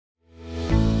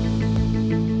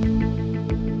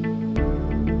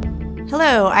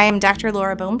Hello, I am Dr.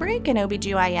 Laura Bonebrake, an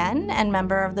OBGYN and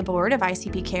member of the board of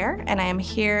ICP Care, and I am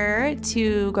here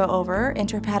to go over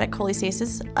intrahepatic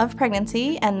cholestasis of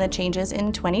pregnancy and the changes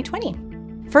in 2020.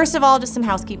 First of all, just some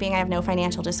housekeeping. I have no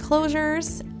financial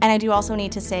disclosures, and I do also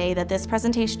need to say that this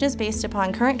presentation is based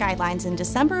upon current guidelines in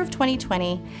December of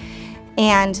 2020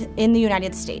 and in the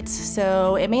United States.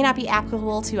 So it may not be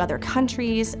applicable to other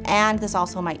countries, and this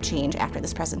also might change after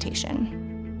this presentation.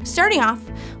 Starting off,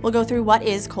 we'll go through what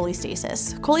is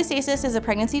cholestasis. Cholestasis is a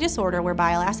pregnancy disorder where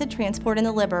bile acid transport in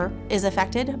the liver is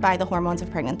affected by the hormones of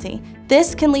pregnancy.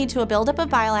 This can lead to a buildup of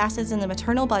bile acids in the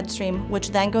maternal bloodstream, which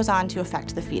then goes on to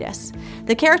affect the fetus.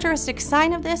 The characteristic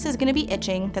sign of this is going to be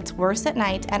itching that's worse at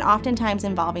night and oftentimes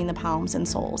involving the palms and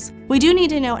soles. We do need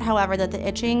to note, however, that the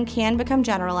itching can become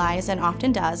generalized and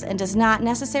often does not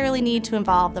necessarily need to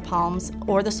involve the palms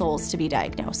or the soles to be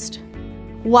diagnosed.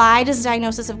 Why does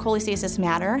diagnosis of cholestasis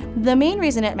matter? The main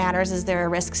reason it matters is there are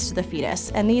risks to the fetus,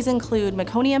 and these include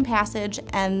meconium passage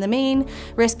and the main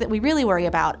risk that we really worry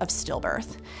about of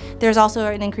stillbirth. There's also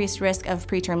an increased risk of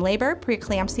preterm labor,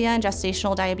 preeclampsia, and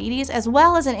gestational diabetes, as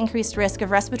well as an increased risk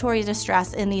of respiratory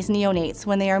distress in these neonates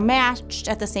when they are matched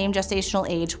at the same gestational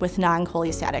age with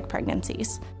non-cholestatic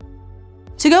pregnancies.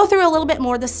 To go through a little bit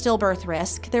more the stillbirth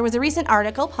risk, there was a recent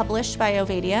article published by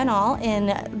Ovadia et al. In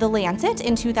The Lancet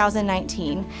in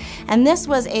 2019, and this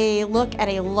was a look at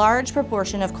a large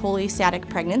proportion of cholestatic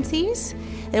pregnancies.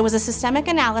 There was a systemic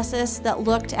analysis that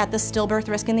looked at the stillbirth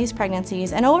risk in these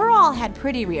pregnancies and overall had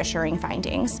pretty reassuring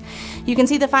findings. You can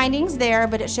see the findings there,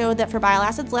 but it showed that for bile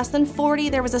acids less than 40,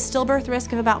 there was a stillbirth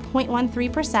risk of about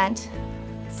 0.13%.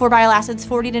 For bile acids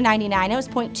 40 to 99, it was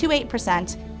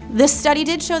 0.28%. This study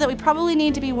did show that we probably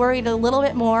need to be worried a little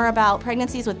bit more about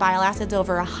pregnancies with bile acids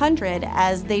over 100,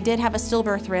 as they did have a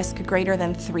stillbirth risk greater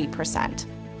than 3%.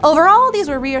 Overall, these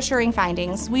were reassuring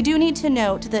findings. We do need to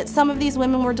note that some of these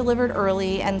women were delivered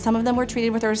early and some of them were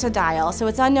treated with Ursadil, so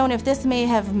it's unknown if this may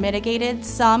have mitigated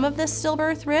some of this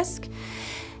stillbirth risk.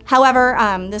 However,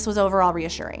 this was overall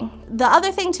reassuring. The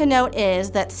other thing to note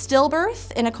is that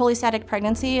stillbirth in a cholestatic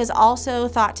pregnancy is also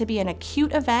thought to be an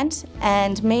acute event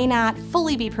and may not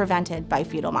fully be prevented by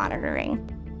fetal monitoring.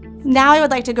 Now I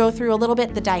would like to go through a little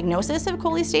bit the diagnosis of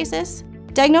cholestasis.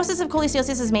 Diagnosis of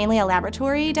cholestasis is mainly a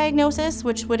laboratory diagnosis,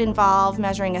 which would involve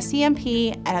measuring a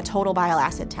CMP and a total bile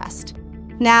acid test.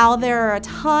 Now, there are a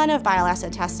ton of bile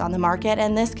acid tests on the market,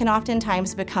 and this can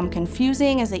oftentimes become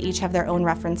confusing as they each have their own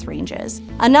reference ranges.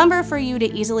 A number for you to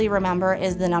easily remember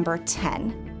is the number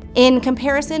 10. In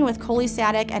comparison with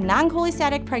cholestatic and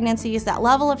non-cholestatic pregnancies, that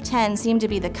level of 10 seemed to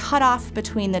be the cutoff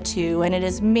between the two, and it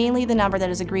is mainly the number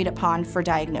that is agreed upon for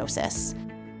diagnosis.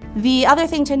 The other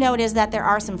thing to note is that there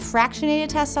are some fractionated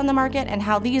tests on the market, and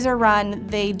how these are run,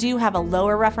 they do have a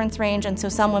lower reference range, and so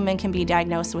some women can be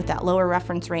diagnosed with that lower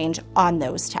reference range on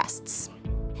those tests.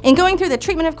 In going through the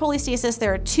treatment of cholestasis,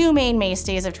 there are two main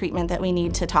mainstays of treatment that we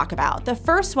need to talk about. The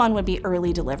first one would be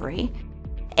early delivery.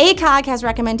 FACOG has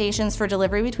recommendations for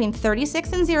delivery between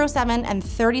 36 and 07 and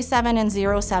 37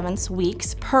 and 07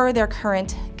 weeks per their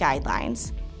current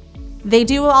guidelines. They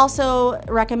do also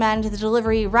recommend the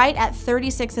delivery right at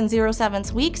 36 and 07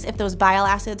 weeks if those bile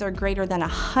acids are greater than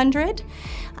 100,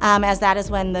 as that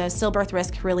is when the stillbirth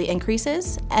risk really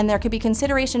increases, and there could be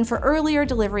consideration for earlier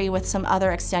delivery with some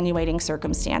other extenuating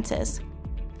circumstances.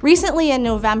 Recently, in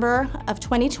November of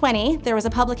 2020, there was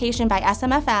a publication by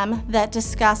SMFM that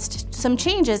discussed some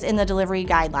changes in the delivery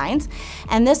guidelines,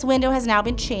 and this window has now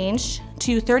been changed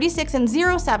to 36 and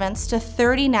 07 to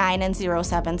 39 and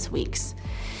 07 weeks.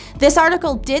 This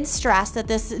article did stress that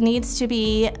this needs to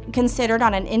be considered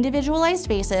on an individualized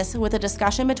basis with a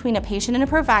discussion between a patient and a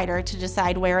provider to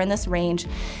decide where in this range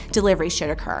delivery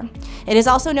should occur. It is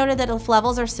also noted that if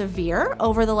levels are severe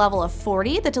over the level of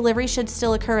 40, the delivery should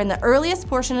still occur in the earliest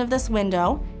portion of this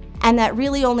window, and that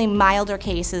really only milder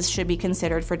cases should be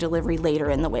considered for delivery later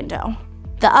in the window.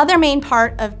 The other main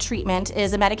part of treatment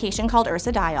is a medication called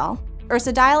Ursadil.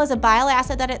 Ursadil is a bile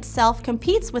acid that itself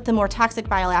competes with the more toxic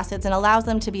bile acids and allows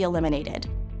them to be eliminated.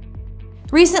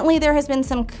 Recently, there has been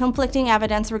some conflicting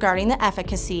evidence regarding the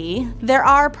efficacy. There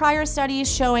are prior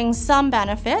studies showing some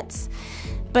benefits,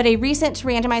 but a recent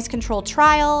randomized controlled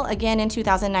trial, again in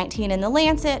 2019 in The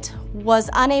Lancet, was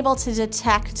unable to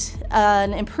detect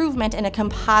an improvement in a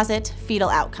composite fetal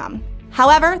outcome.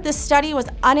 However, this study was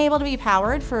unable to be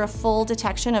powered for a full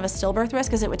detection of a stillbirth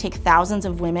risk, as it would take thousands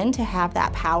of women to have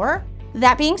that power.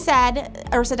 That being said,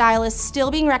 Ursadil is still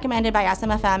being recommended by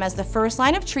SMFM as the first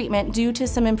line of treatment due to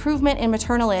some improvement in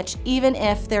maternal itch, even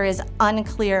if there is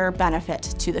unclear benefit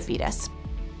to the fetus.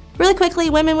 Really quickly,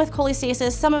 women with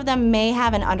cholestasis, some of them may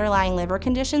have an underlying liver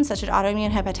condition such as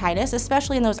autoimmune hepatitis,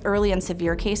 especially in those early and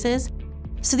severe cases.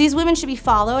 So these women should be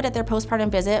followed at their postpartum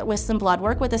visit with some blood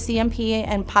work with a CMP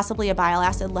and possibly a bile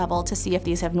acid level to see if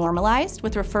these have normalized,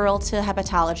 with referral to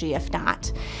hepatology if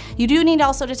not. You do need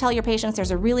also to tell your patients there's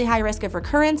a really high risk of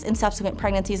recurrence in subsequent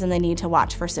pregnancies and they need to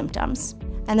watch for symptoms.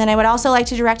 And then I would also like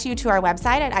to direct you to our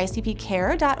website at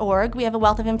icpcare.org. We have a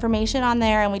wealth of information on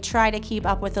there and we try to keep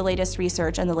up with the latest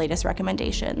research and the latest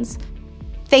recommendations.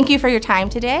 Thank you for your time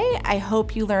today. I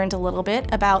hope you learned a little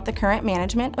bit about the current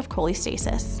management of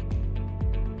cholestasis.